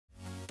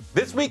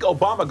This week,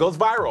 Obama goes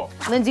viral.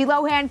 Lindsay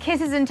Lohan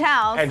kisses and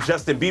tells. And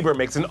Justin Bieber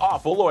makes an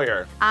awful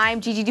lawyer.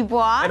 I'm GiGi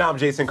Dubois. And I'm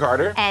Jason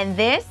Carter. And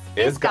this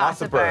is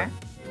Gossiper.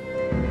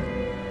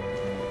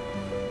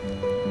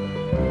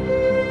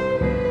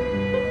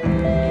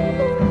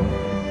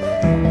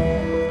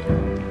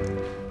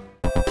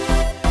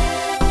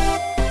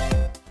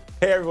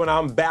 Hey everyone,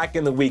 I'm back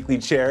in the weekly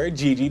chair.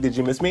 GiGi, did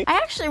you miss me? I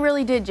actually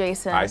really did,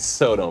 Jason. I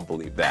so don't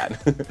believe that.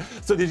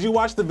 So did you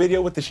watch the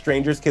video with the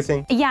strangers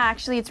kissing? Yeah,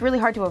 actually, it's really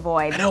hard to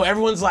avoid. I know,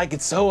 everyone's like,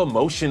 it's so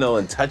emotional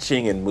and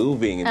touching and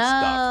moving and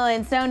stuff. Oh,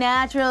 and so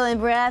natural and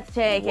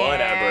breathtaking.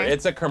 Whatever,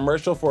 it's a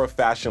commercial for a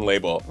fashion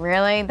label.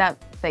 Really? That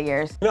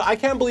figures. You know, I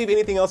can't believe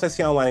anything else I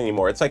see online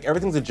anymore. It's like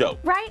everything's a joke.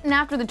 Right, and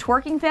after the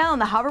twerking fail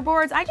and the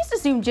hoverboards, I just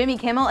assume Jimmy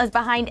Kimmel is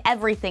behind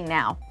everything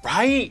now.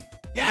 Right?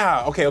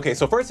 Yeah, okay,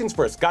 so first things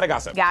first, gotta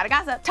gossip. Gotta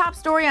gossip. Top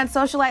story on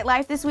socialite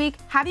life this week.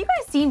 Have you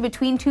guys seen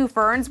Between Two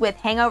Ferns with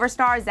Hangover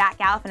star Zach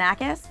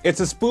Galifianakis? It's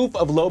a spoof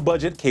of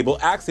low-budget cable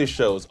access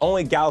shows.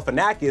 Only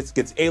Galifianakis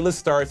gets A-list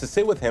stars to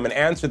sit with him and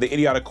answer the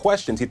idiotic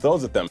questions he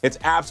throws at them. It's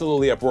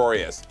absolutely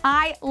uproarious.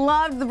 I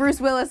loved the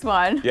Bruce Willis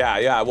one.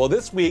 Yeah. Well,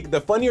 this week,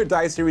 the Funny or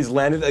Die series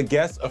landed a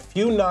guest a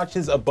few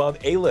notches above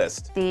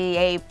A-list. The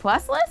A+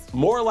 list?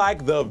 More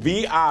like the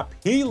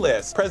VIP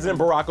list. President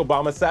Barack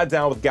Obama sat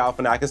down with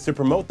Galifianakis to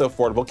promote the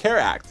Affordable Care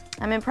Act.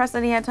 I'm impressed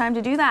that he had time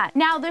to do that.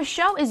 Now, the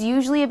show is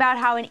usually about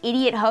how an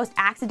idiot host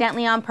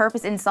accidentally on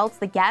purpose insults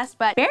the guest,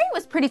 but Barry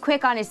was pretty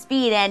quick on his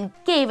feet and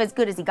gave as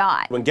good as he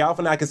got. When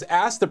Galifianakis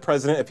asked the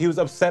president if he was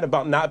upset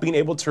about not being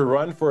able to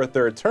run for a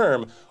third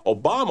term,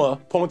 Obama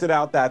pointed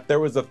out that there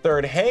was a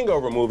third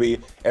Hangover movie,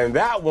 and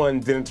that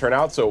one didn't turn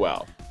out so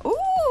well.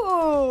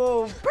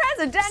 Ooh,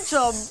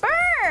 presidential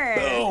burn!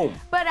 Boom!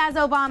 But as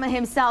Obama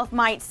himself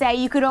might say,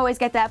 you could always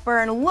get that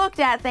burn looked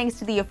at thanks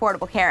to the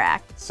Affordable Care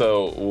Act.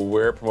 So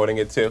we're promoting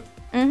it too?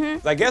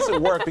 Mm-hmm. I guess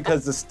it worked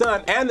because the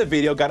stunt and the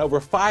video got over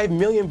 5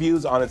 million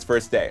views on its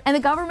first day. And the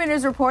government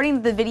is reporting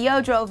that the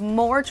video drove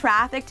more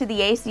traffic to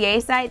the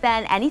ACA site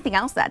than anything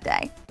else that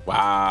day.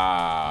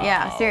 Wow.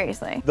 Yeah,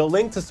 seriously. The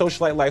link to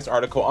Socialite Life's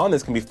article on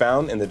this can be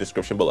found in the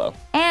description below.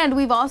 And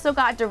we've also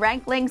got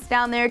direct links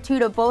down there too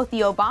to both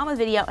the Obama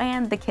video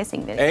and the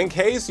kissing video. In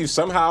case you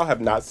somehow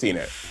have not seen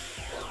it.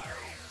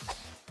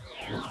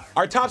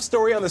 Our top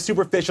story on the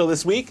Superficial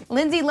this week.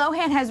 Lindsay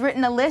Lohan has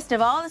written a list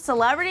of all the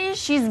celebrities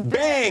she's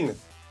bang!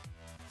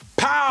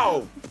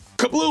 Pow!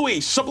 Kablooey!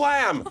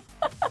 Shablam!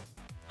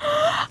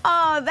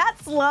 Oh,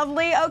 that's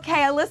lovely.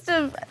 Okay, a list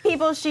of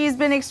people she's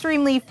been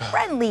extremely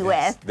friendly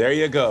with. There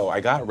you go. I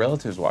got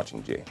relatives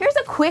watching, G. Here's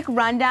a quick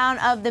rundown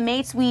of the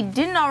mates we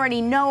didn't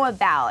already know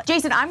about.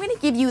 Jason, I'm gonna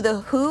give you the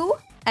who,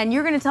 and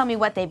you're gonna tell me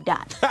what they've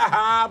done.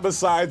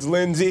 Besides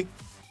Lindsay.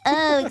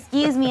 Oh,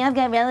 excuse me, I've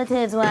got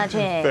relatives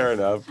watching. Fair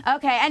enough.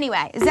 Okay,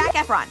 anyway, Zac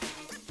Efron.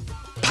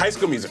 High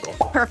School Musical.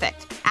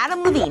 Perfect.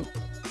 Adam Levine.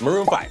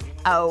 Maroon 5.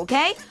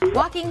 Okay.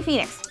 Joaquin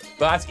Phoenix.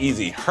 That's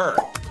easy. Her.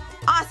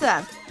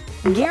 Awesome.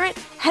 Garrett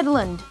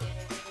Hedlund.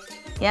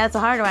 Yeah, that's a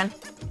hard one.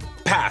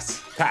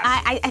 Pass.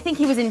 I think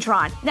he was in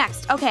Tron.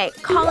 Next, okay,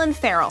 Colin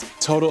Farrell.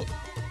 Total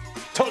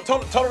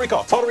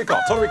Recall.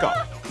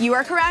 You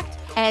are correct.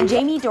 And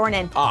Jamie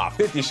Dornan.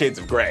 50 Shades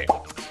of Grey.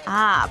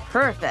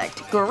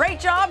 Perfect. Great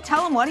job.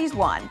 Tell him what he's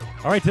won.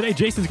 All right, today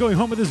Jason's going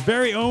home with his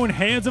very own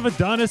Hands of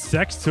Adonis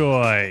sex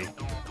toy.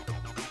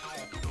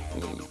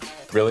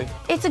 Really?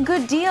 It's a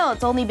good deal.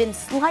 It's only been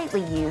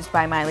slightly used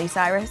by Miley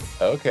Cyrus.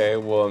 Okay,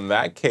 well in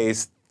that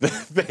case,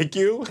 thank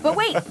you. But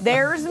wait,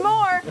 there's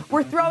more.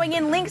 We're throwing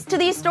in links to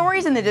these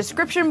stories in the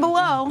description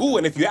below. Ooh,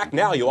 and if you act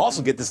now, you'll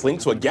also get this link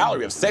to a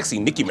gallery of sexy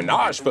Nicki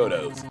Minaj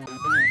photos.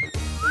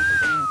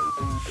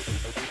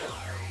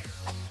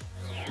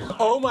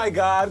 Oh my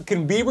God,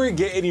 can Bieber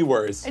get any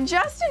worse?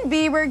 Justin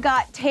Bieber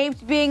got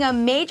taped being a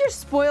major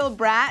spoiled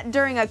brat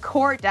during a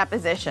court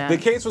deposition. The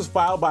case was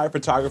filed by a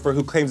photographer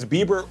who claims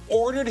Bieber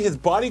ordered his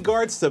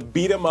bodyguards to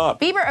beat him up.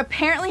 Bieber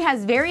apparently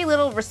has very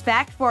little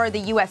respect for the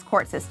US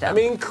court system. I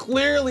mean,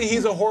 clearly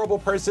he's a horrible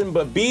person,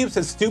 but Biebs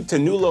has stooped to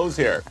new lows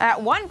here.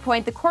 At one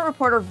point, the court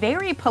reporter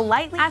very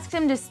politely asked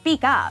him to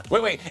speak up.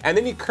 Wait, and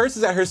then he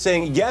curses at her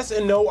saying yes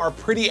and no are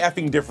pretty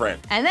effing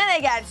different. And then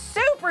they got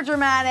super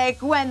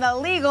dramatic when the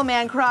legal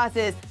man crosses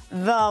the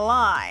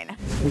line.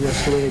 You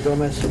just Selena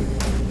Gomez?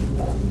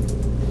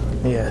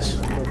 Yes.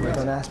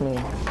 Don't ask me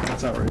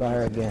about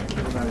her again.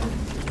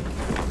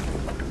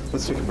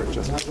 Let's take a break,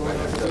 Justin.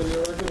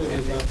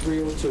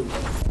 302. Oh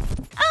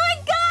my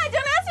God,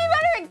 don't ask me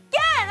about her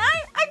again.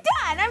 I'm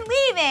done, I'm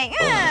leaving.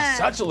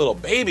 Such a little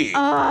baby.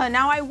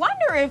 Now I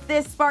wonder if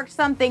this sparked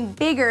something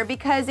bigger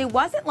because it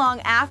wasn't long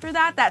after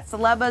that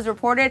celebs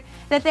reported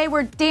that they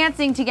were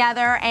dancing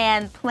together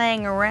and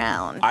playing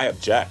around. I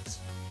object.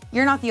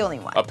 You're not the only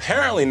one.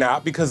 Apparently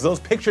not, because those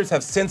pictures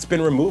have since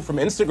been removed from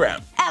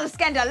Instagram. El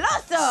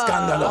Scandaloso!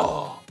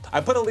 Scandalo! I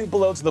put a link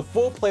below to the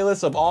full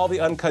playlist of all the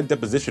uncut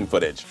deposition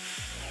footage.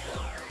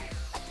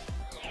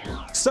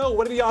 So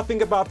what do y'all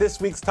think about this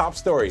week's top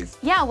stories?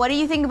 Yeah, what do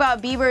you think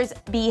about Bieber's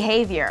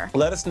behavior?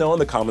 Let us know in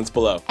the comments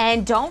below.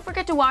 And don't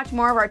forget to watch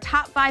more of our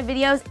top 5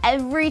 videos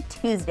every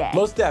Tuesday.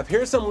 Most def,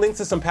 here's some links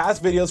to some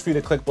past videos for you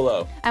to click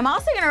below. I'm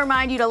also going to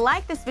remind you to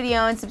like this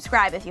video and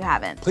subscribe if you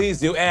haven't. Please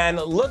do, and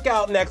look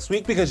out next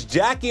week because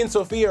Jackie and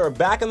Sophia are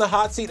back in the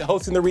hot seat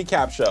hosting the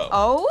recap show.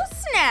 Oh,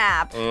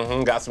 snap.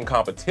 Got some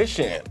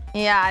competition.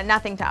 Yeah,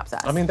 nothing tops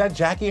us. I mean, that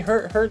Jackie,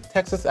 her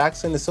Texas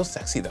accent is so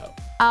sexy though.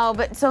 Oh,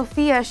 but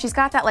Sophia, she's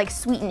got that like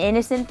sweet and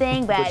innocent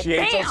thing, but She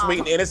ain't so sweet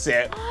and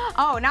innocent.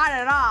 Oh, not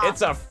at all.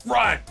 It's a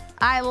front.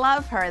 I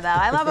love her though.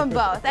 I love them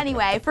both.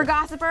 Anyway, for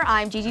Gossiper,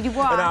 I'm GiGi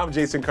Dubois. And I'm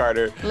Jason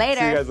Carter.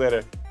 Later. See you guys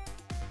later.